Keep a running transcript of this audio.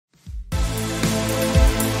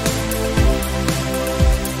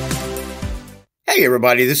Hey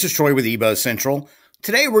everybody, this is Troy with eBuzz Central.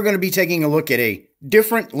 Today we're going to be taking a look at a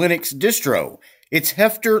different Linux distro. It's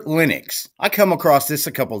HefftorLinux. I come across this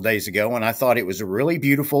a couple of days ago and I thought it was a really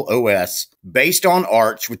beautiful OS based on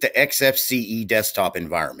Arch with the XFCE desktop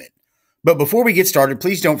environment. But before we get started,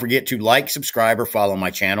 please don't forget to like, subscribe, or follow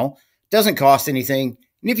my channel. Doesn't cost anything.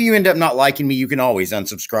 And if you end up not liking me, you can always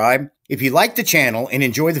unsubscribe. If you like the channel and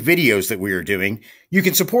enjoy the videos that we are doing, you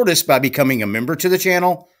can support us by becoming a member to the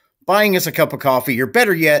channel, buying us a cup of coffee, or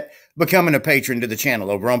better yet, becoming a patron to the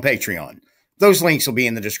channel over on Patreon. Those links will be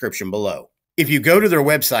in the description below. If you go to their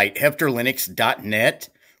website, HefftorLinux.net,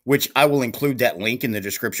 which I will include that link in the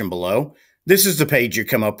description below, this is the page you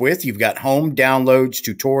come up with. You've got Home, Downloads,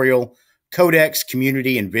 Tutorial, Codex,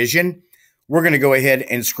 Community, and Vision. We're going to go ahead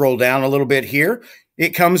and scroll down a little bit here. It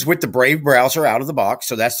comes with the Brave browser out of the box,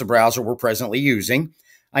 so that's the browser we're presently using.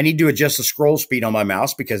 I need to adjust the scroll speed on my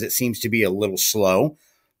mouse because it seems to be a little slow.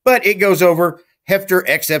 But it goes over Hefftor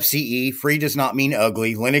XFCE. Free does not mean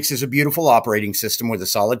ugly. Linux is a beautiful operating system with a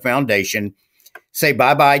solid foundation. Say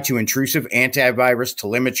bye-bye to intrusive antivirus,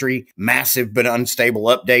 telemetry, massive but unstable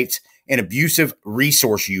updates, and abusive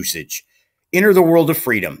resource usage. Enter the world of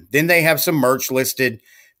freedom. Then they have some merch listed.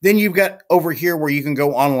 Then you've got over here where you can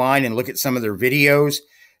go online and look at some of their videos.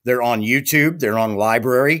 They're on YouTube. They're on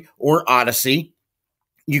Library or Odyssey.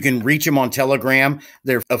 You can reach them on Telegram,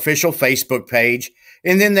 their official Facebook page.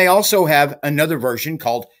 And then they also have another version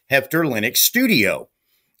called HefftorLinux Studio.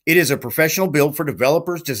 It is a professional build for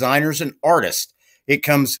developers, designers, and artists. It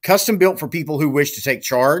comes custom built for people who wish to take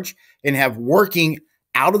charge and have working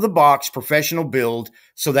out-of-the-box professional build,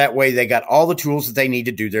 so that way they got all the tools that they need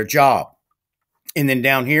to do their job. And then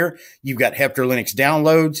down here, you've got HefftorLinux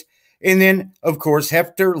downloads. And then, of course,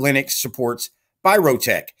 HefftorLinux supports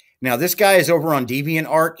Byrotech. Now, this guy is over on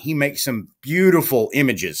DeviantArt. He makes some beautiful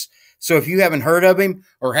images. So if you haven't heard of him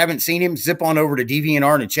or haven't seen him, zip on over to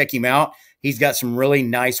DeviantArt and check him out. He's got some really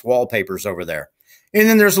nice wallpapers over there. And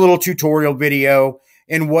then there's a little tutorial video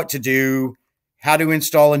and what to do, how to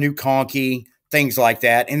install a new conky, things like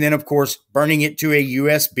that. And then, of course, burning it to a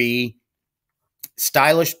USB,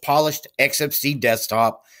 stylish, polished XFCE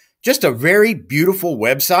desktop. Just a very beautiful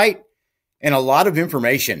website and a lot of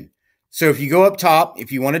information. So if you go up top,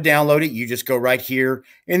 if you want to download it, you just go right here.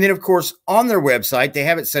 And then, of course, on their website, they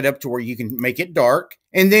have it set up to where you can make it dark.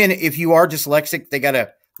 And then if you are dyslexic, they got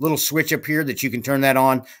a little switch up here that you can turn that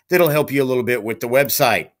on. That'll help you a little bit with the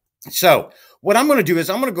website. So what I'm going to do is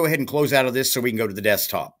I'm going to go ahead and close out of this so we can go to the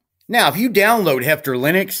desktop. Now, if you download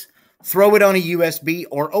HefftorLinux, throw it on a USB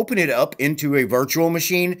or open it up into a virtual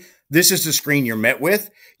machine, this is the screen you're met with.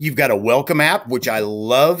 You've got a welcome app, which I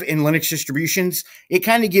love in Linux distributions. It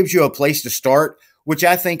kind of gives you a place to start, which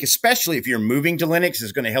I think, especially if you're moving to Linux,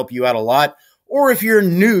 is going to help you out a lot. Or if you're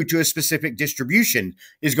new to a specific distribution,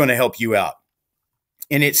 is going to help you out.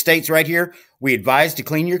 And it states right here, we advise to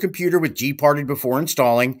clean your computer with gparted before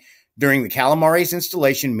installing. During the Calamares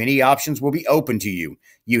installation, many options will be open to you.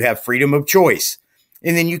 You have freedom of choice.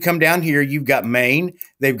 And then you come down here, you've got main.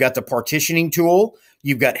 They've got the partitioning tool.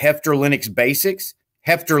 You've got HefftorLinux Basics,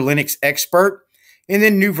 HefftorLinux Expert, and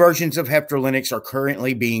then new versions of HefftorLinux are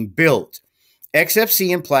currently being built.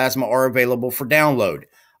 XFCE and Plasma are available for download.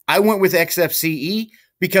 I went with XFCE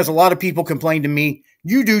because a lot of people complained to me,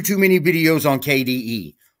 you do too many videos on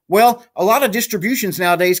KDE. Well, a lot of distributions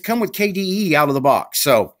nowadays come with KDE out of the box.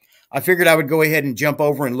 So I figured I would go ahead and jump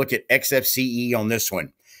over and look at XFCE on this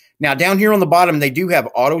one. Now, down here on the bottom, they do have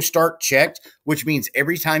auto start checked, which means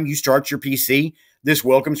every time you start your PC, this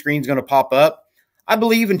welcome screen is going to pop up. I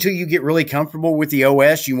believe until you get really comfortable with the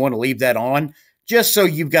OS, you want to leave that on, just so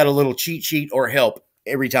you've got a little cheat sheet or help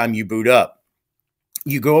every time you boot up.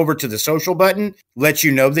 You go over to the social button, lets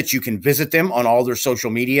you know that you can visit them on all their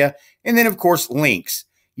social media, and then, of course, links.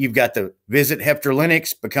 You've got the visit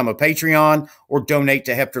HefftorLinux, become a Patreon, or donate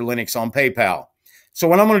to HefftorLinux on PayPal. So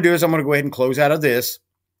what I'm going to do is I'm going to go ahead and close out of this.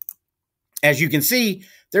 As you can see,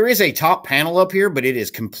 there is a top panel up here, but it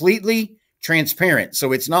is completely transparent,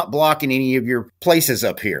 so it's not blocking any of your places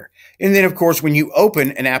up here. And then, of course, when you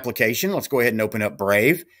open an application, let's go ahead and open up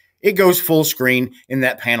Brave, it goes full screen and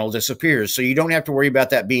that panel disappears. So you don't have to worry about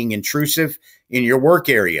that being intrusive in your work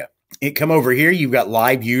area. It come over here, you've got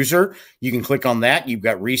Live User. You can click on that. You've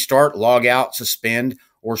got Restart, Log Out, Suspend,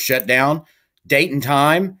 or Shut Down, Date and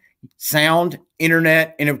Time, Sound,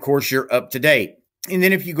 Internet, and, of course, you're up to date. And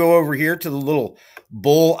then if you go over here to the little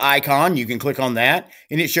bull icon, you can click on that,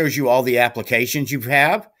 and it shows you all the applications you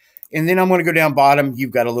have. And then I'm going to go down bottom.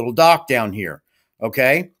 You've got a little dock down here,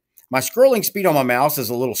 okay? My scrolling speed on my mouse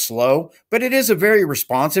is a little slow, but it is a very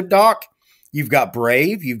responsive dock. You've got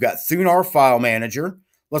Brave. You've got Thunar File Manager.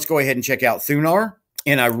 Let's go ahead and check out Thunar.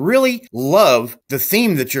 And I really love the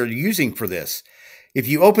theme that you're using for this. If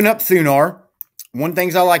you open up Thunar, one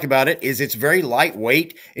thing I like about it is it's very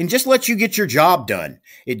lightweight and just lets you get your job done.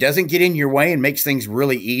 It doesn't get in your way and makes things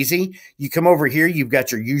really easy. You come over here, you've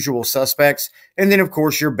got your usual suspects, and then of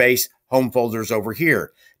course your base home folders over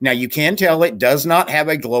here. Now you can tell it does not have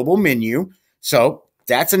a global menu, so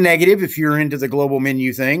that's a negative if you're into the global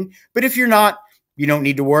menu thing. But if you're not, you don't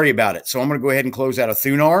need to worry about it. So I'm going to go ahead and close out of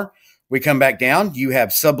Thunar. We come back down. You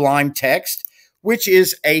have Sublime Text, which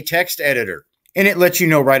is a text editor. And it lets you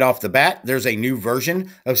know right off the bat, there's a new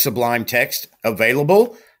version of Sublime Text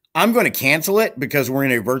available. I'm going to cancel it because we're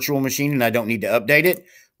in a virtual machine and I don't need to update it.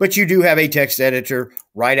 But you do have a text editor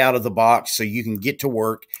right out of the box so you can get to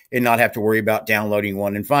work and not have to worry about downloading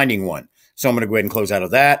one and finding one. So I'm going to go ahead and close out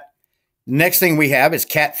of that. The next thing we have is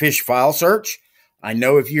Catfish File Search. I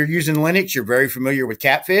know if you're using Linux, you're very familiar with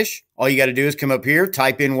Catfish. All you got to do is come up here,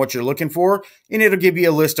 type in what you're looking for, and it'll give you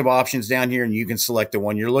a list of options down here, and you can select the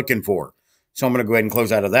one you're looking for. So I'm going to go ahead and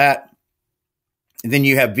close out of that. And then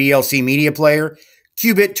you have VLC Media Player,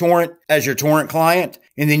 Qubit Torrent as your torrent client,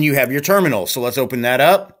 and then you have your terminal. So let's open that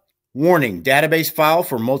up. Warning, database file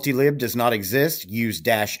for multilib does not exist. Use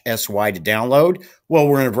 -sy to download. Well,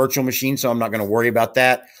 we're in a virtual machine, so I'm not going to worry about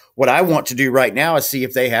that. What I want to do right now is see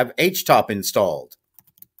if they have HTOP installed.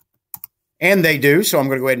 And they do, so I'm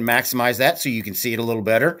going to go ahead and maximize that so you can see it a little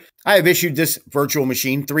better. I have issued this virtual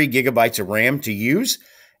machine 3 gigabytes of RAM to use.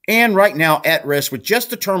 And right now, at rest, with just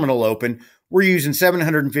the terminal open, we're using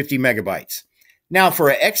 750 megabytes. Now, for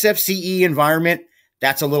an XFCE environment,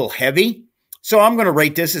 that's a little heavy. So I'm going to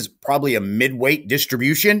rate this as probably a mid-weight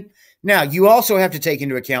distribution. Now, you also have to take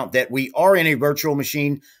into account that we are in a virtual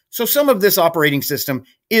machine, so some of this operating system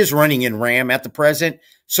is running in RAM at the present.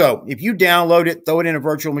 So if you download it, throw it in a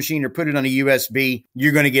virtual machine, or put it on a USB,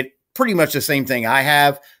 you're going to get pretty much the same thing I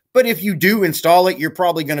have. But if you do install it, you're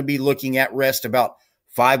probably going to be looking at rest about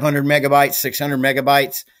 500 megabytes, 600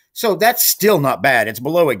 megabytes. So that's still not bad. It's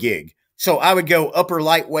below a gig. So I would go upper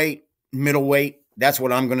lightweight, middleweight. That's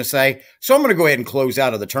what I'm going to say. So I'm going to go ahead and close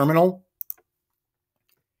out of the terminal.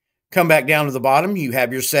 Come back down to the bottom. You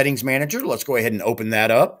have your settings manager. Let's go ahead and open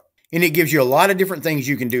that up. And it gives you a lot of different things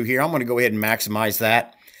you can do here. I'm going to go ahead and maximize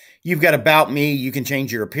that. You've got About Me. You can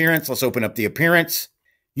change your appearance. Let's open up the appearance.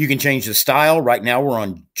 You can change the style. Right now we're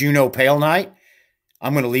on Juno Pale Night.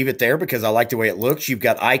 I'm going to leave it there because I like the way it looks. You've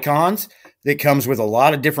got icons that comes with a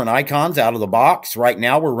lot of different icons out of the box. Right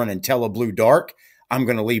now we're running Teleblue Dark. I'm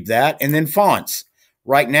going to leave that. And then fonts.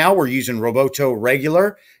 Right now we're using Roboto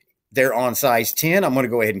Regular. They're on size 10. I'm going to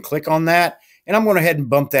go ahead and click on that. And I'm going to go ahead and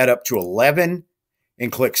bump that up to 11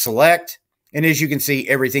 and click Select. And as you can see,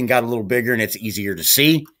 everything got a little bigger and it's easier to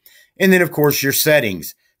see. And then, of course, your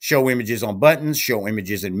settings. Show images on buttons, show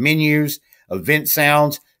images in menus, event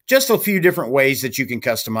sounds, just a few different ways that you can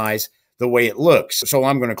customize the way it looks. So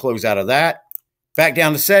I'm going to close out of that. Back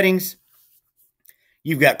down to settings.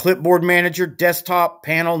 You've got Clipboard Manager, Desktop,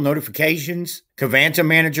 Panel, Notifications, Cavanta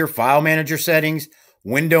Manager, File Manager settings,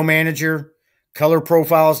 Window Manager, Color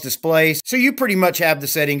Profiles, Display. So you pretty much have the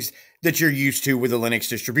settings that you're used to with a Linux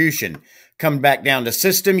distribution. Come back down to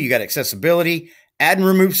System, you got Accessibility, Add and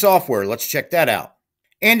Remove Software. Let's check that out.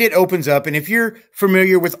 And it opens up, and if you're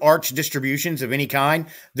familiar with Arch distributions of any kind,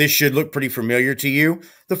 this should look pretty familiar to you.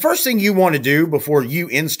 The first thing you want to do before you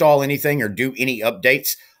install anything or do any updates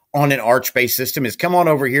on an Arch-based system is come on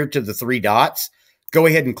over here to the 3 dots. Go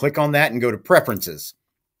ahead and click on that and go to Preferences.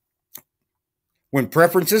 When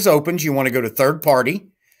Preferences opens, you want to go to Third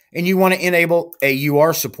Party, and you want to enable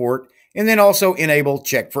AUR support, and then also enable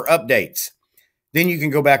Check for Updates. Then you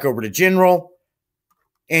can go back over to General,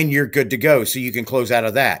 and you're good to go. So you can close out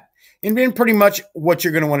of that. And then pretty much what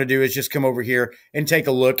you're going to want to do is just come over here and take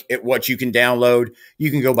a look at what you can download.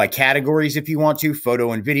 You can go by categories if you want to,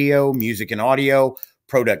 photo and video, music and audio,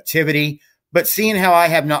 productivity. But seeing how I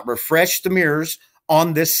have not refreshed the mirrors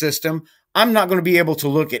on this system, I'm not going to be able to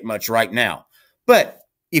look at much right now. But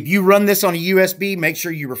if you run this on a USB, make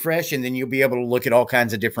sure you refresh, and then you'll be able to look at all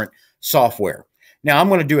kinds of different software. Now, I'm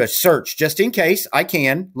going to do a search just in case I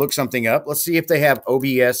can look something up. Let's see if they have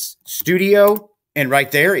OBS Studio. And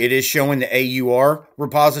right there, it is showing the AUR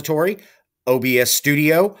repository, OBS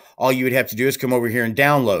Studio. All you would have to do is come over here and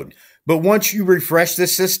download. But once you refresh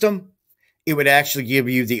this system, it would actually give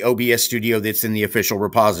you the OBS Studio that's in the official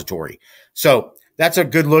repository. So that's a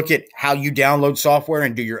good look at how you download software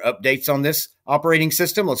and do your updates on this operating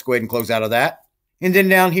system. Let's go ahead and close out of that. And then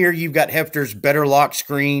down here, you've got Hefftor's Better Lock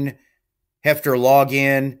Screen, Hefftor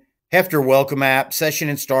Login, Hefftor Welcome App, Session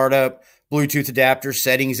and Startup, Bluetooth Adapter,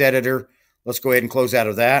 Settings Editor. Let's go ahead and close out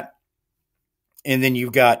of that. And then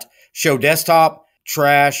you've got Show Desktop,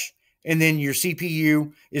 Trash, And then your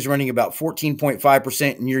CPU is running about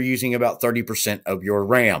 14.5%, and you're using about 30% of your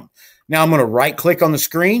RAM. Now I'm going to right click on the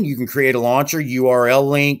screen. You can create a launcher, URL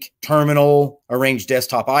link, terminal, arrange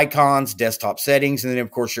desktop icons, desktop settings, and then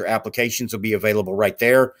of course your applications will be available right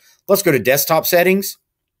there. Let's go to desktop settings,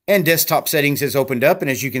 and desktop settings has opened up. And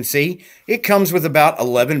as you can see, it comes with about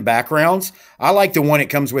 11 backgrounds. I like the one it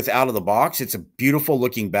comes with out of the box. It's a beautiful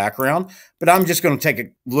looking background, but I'm just going to take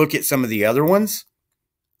a look at some of the other ones.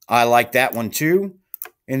 I like that one too.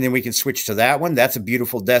 And then we can switch to that one. That's a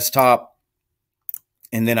beautiful desktop.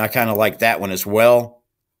 And then I kind of like that one as well.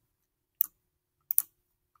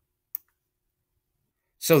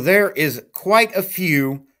 So there is quite a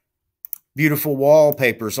few beautiful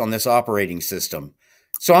wallpapers on this operating system.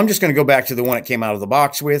 So I'm just going to go back to the one it came out of the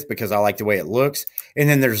box with because I like the way it looks. And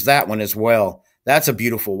then there's that one as well. That's a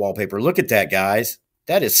beautiful wallpaper. Look at that, guys.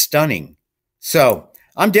 That is stunning. So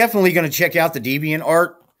I'm definitely going to check out the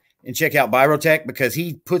DeviantArt and check out Byrotech because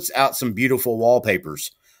he puts out some beautiful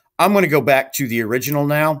wallpapers. I'm going to go back to the original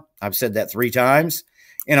now. I've said that 3 times.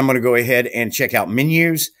 And I'm going to go ahead and check out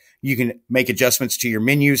menus. You can make adjustments to your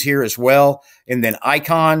menus here as well. And then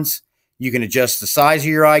icons. You can adjust the size of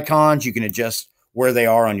your icons. You can adjust where they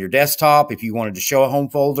are on your desktop. If you wanted to show a home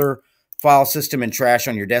folder, file system, and trash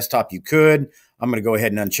on your desktop, you could. I'm going to go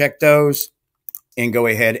ahead and uncheck those and go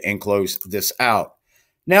ahead and close this out.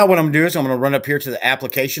 Now what I'm going to do is I'm going to run up here to the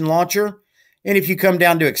application launcher. And if you come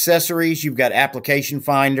down to accessories, you've got application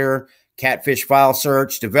finder, catfish file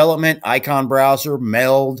search, development, icon browser,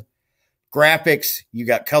 meld, graphics. You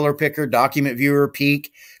got color picker, document viewer,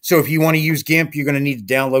 peek. So if you want to use GIMP, you're going to need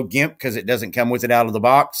to download GIMP because it doesn't come with it out of the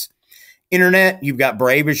box. Internet, you've got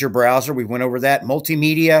Brave as your browser. We went over that.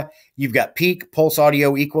 Multimedia, you've got Peak, Pulse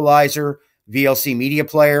Audio Equalizer, VLC Media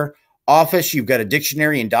Player. Office, you've got a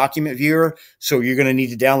dictionary and document viewer. So you're going to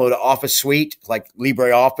need to download an Office suite like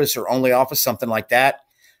LibreOffice or OnlyOffice, something like that.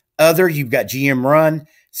 Other, you've got GM Run.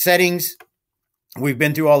 Settings, we've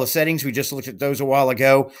been through all the settings. We just looked at those a while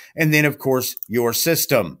ago. And then, of course, your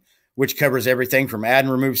system, which covers everything from add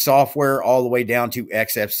and remove software all the way down to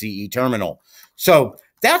XFCE terminal. So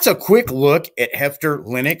that's a quick look at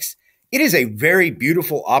HefftorLinux. It is a very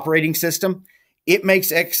beautiful operating system. It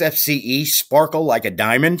makes XFCE sparkle like a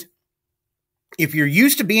diamond. If you're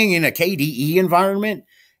used to being in a KDE environment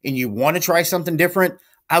and you want to try something different,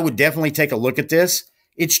 I would definitely take a look at this.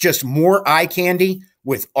 It's just more eye candy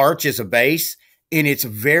with Arch as a base, and it's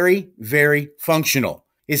very, very functional.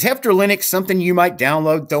 Is HefftorLinux something you might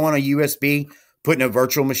download, throw on a USB, put in a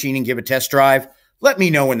virtual machine, and give a test drive? Let me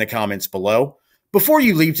know in the comments below. Before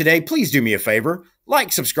you leave today, please do me a favor.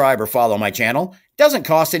 Like, subscribe, or follow my channel. Doesn't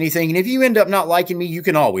cost anything, and if you end up not liking me, you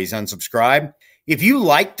can always unsubscribe. If you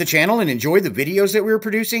like the channel and enjoy the videos that we're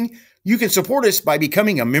producing, you can support us by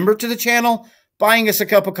becoming a member to the channel, buying us a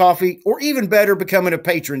cup of coffee, or even better, becoming a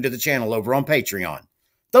patron to the channel over on Patreon.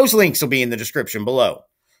 Those links will be in the description below.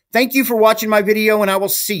 Thank you for watching my video, and I will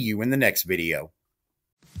see you in the next video.